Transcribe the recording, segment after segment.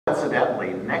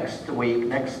coincidentally, next week,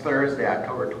 next Thursday,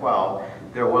 October 12th,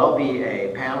 there will be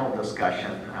a panel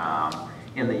discussion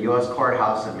in the U.S.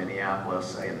 Courthouse in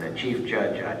Minneapolis in the Chief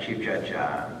Judge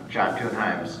John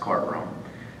Thunheim's courtroom.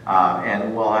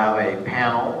 And we'll have a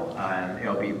panel, and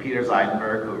it'll be Peter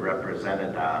Zeidenberg, who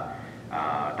represented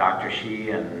Dr.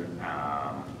 Shi and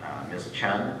Ms.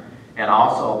 Chen, and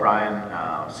also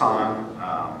Brian Song,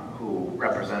 who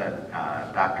represented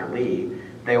Dr. Lee.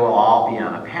 They will all be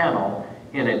on a panel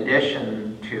in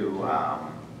addition to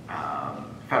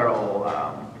Federal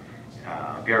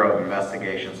Bureau of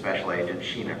Investigation Special Agent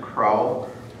Sheena Crow.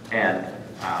 And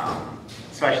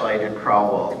Special Agent Crow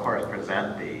will, of course,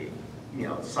 present the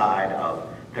side of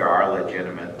there are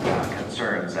legitimate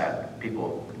concerns that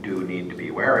people do need to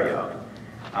be wary of.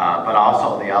 But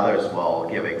also the others will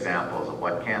give examples of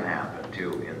what can happen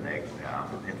too in the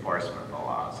enforcement of the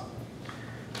laws.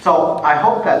 So I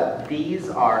hope that these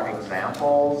are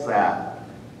examples that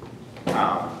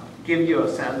give you a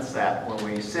sense that when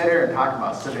we sit here and talk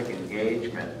about civic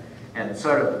engagement and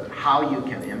sort of how you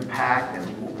can impact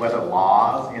and whether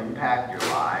laws impact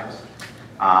your lives,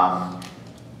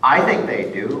 I think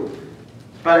they do.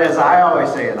 But as I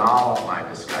always say in all of my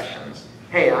discussions,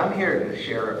 hey, I'm here to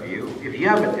share a view. If you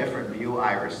have a different view,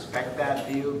 I respect that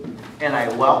view, and I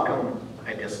welcome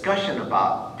a discussion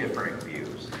about differing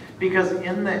views. Because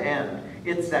in the end,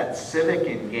 it's that civic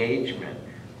engagement,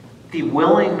 the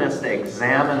willingness to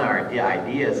examine our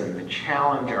ideas and to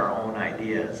challenge our own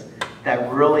ideas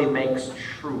that really makes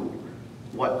true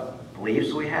what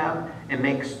beliefs we have, and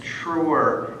makes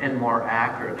truer and more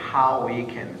accurate how we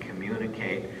can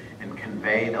communicate and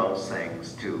convey those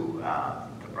things to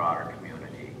the broader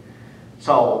community.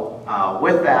 So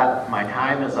with that, my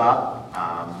time is up.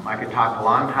 I could talk a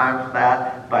long time for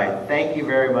that, but thank you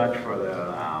very much for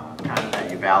the time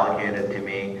that you've allocated to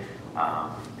me,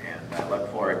 and I look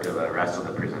forward to the rest of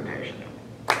the presentation.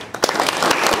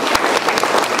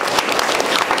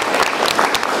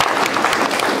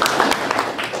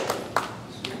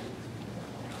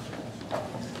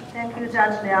 Thank you,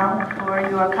 Judge Leung, for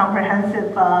your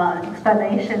comprehensive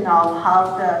explanation of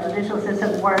how the judicial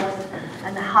system works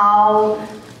and how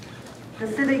the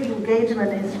civic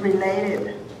engagement is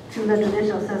related to the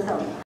judicial system.